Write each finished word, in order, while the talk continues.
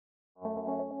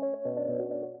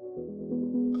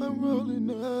I'm rolling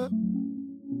up.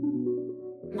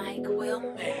 Mike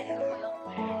Wilmer.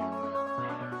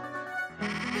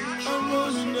 I'm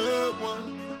rolling up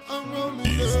one. I'm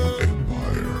rolling up.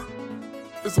 Empire.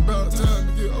 It's about time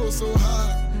to get oh so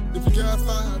high. If you got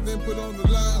fire, then put on the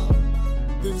loud.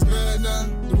 Then it's bad now.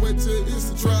 The wait till it's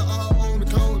to try out on the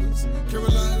corners.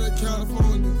 Carolina,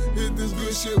 California. Hit this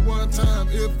good shit one time.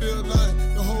 It feel like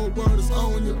the whole world is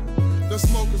on you. The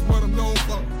smoke is what I'm known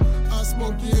for. I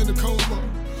smoke you in the coma.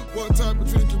 What type of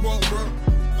drink you want, bro?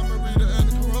 I'm a reader and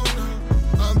a Corona.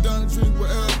 I'm down to drink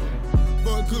wherever,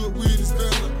 but good weed is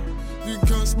better. You can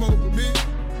come smoke with me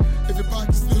if your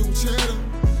pocket's filled with cheddar.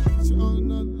 But you're on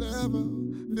another level,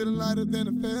 feeling lighter than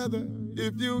a feather.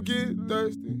 If you get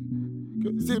thirsty,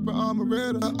 sip an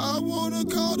amaretto. I wanna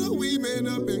call the weed man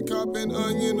up and cop an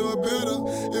onion or better.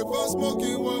 If I'm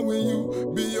smoking one with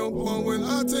you, be on point when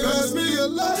I tell you. Pass me a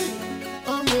light,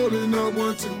 I'm rolling up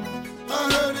one too. I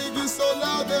heard it get so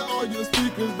loud that all your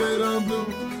speakers they done blew.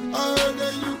 I heard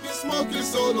that you can smoke it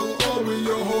solo or with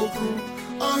your whole crew.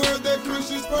 I heard that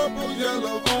Christian's purple,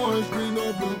 yellow, orange, green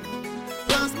or blue.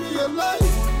 Pass me a light,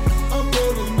 I'm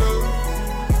rolling up.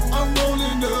 I'm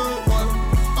rolling up one,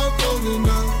 I'm rolling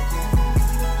up.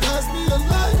 Pass me a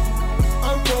light,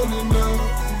 I'm rolling up.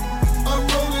 I'm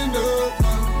rolling up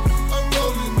one, I'm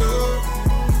rolling up.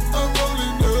 I'm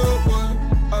rolling up one.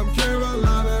 I'm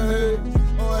Carolina Hayes.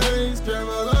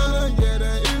 Carolina, yeah,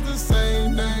 that is the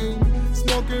same name.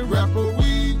 Smoking rapper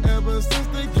weed ever since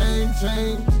the game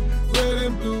changed. Red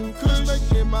and blue, kush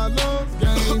making my lungs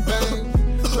gang bang.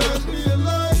 Pass me a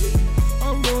light,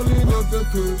 I'm rolling up the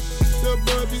kush. The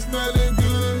bud be smelling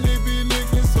good, it be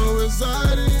looking so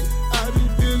excited. I be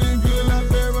feeling good like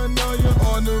paranoia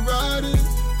on the riding.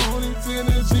 Only 10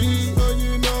 G, so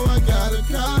you know I gotta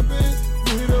cop it.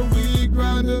 With a weed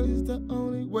grinder, it's the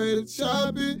only way to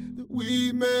chop it.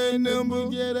 Weed man number,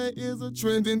 yeah, that is a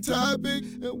trending topic.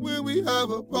 And when we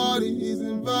have a party, he's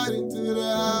invited to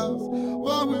the house.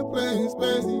 While we're playing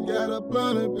space, he got a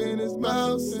blunt up in his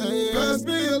mouth, saying, pass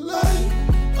me a light,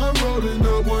 I'm rolling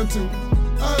up one too.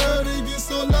 I heard it get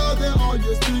so loud that all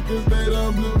your speakers they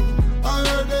done blew. I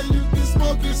heard that you can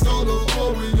smoke it solo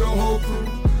or with your whole crew.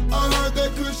 I heard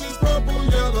that Christian's purple,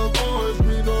 yellow, orange,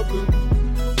 green or blue.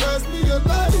 Pass me a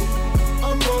light,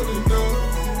 I'm rolling up.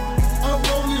 I'm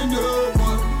rolling up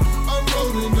one, I'm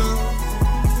rolling up.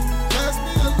 Pass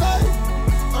me a light,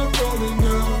 I'm rolling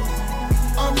up.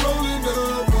 I'm rolling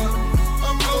up one,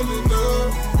 I'm rolling up.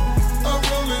 I'm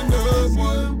rolling up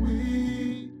one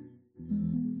weed,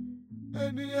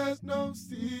 and it has no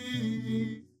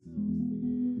seeds.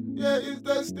 Yeah, it's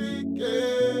that sticky,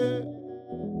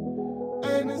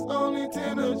 and it's only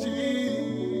 10 G.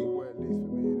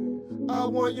 I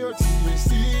want your THC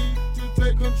to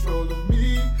take control of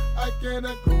me. I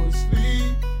cannot go to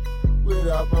sleep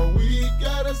without my weed.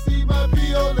 Gotta see my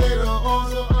P.O. later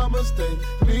on, so I'ma stay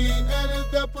clean. And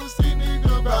if that pussy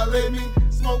nigga violate me,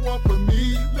 smoke one for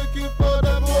me. Looking for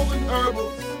that potent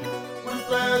herbals with a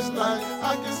flashlight.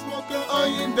 I can smoke an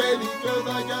onion daily, cause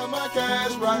I got my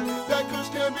cash right. That kush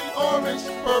can be orange,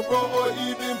 purple, or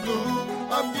even blue.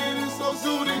 I'm getting so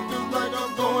zooted, feels like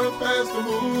I'm going past the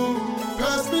moon.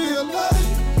 Pass me a light,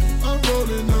 I'm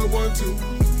rolling up one too.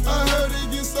 I heard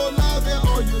it get so loud that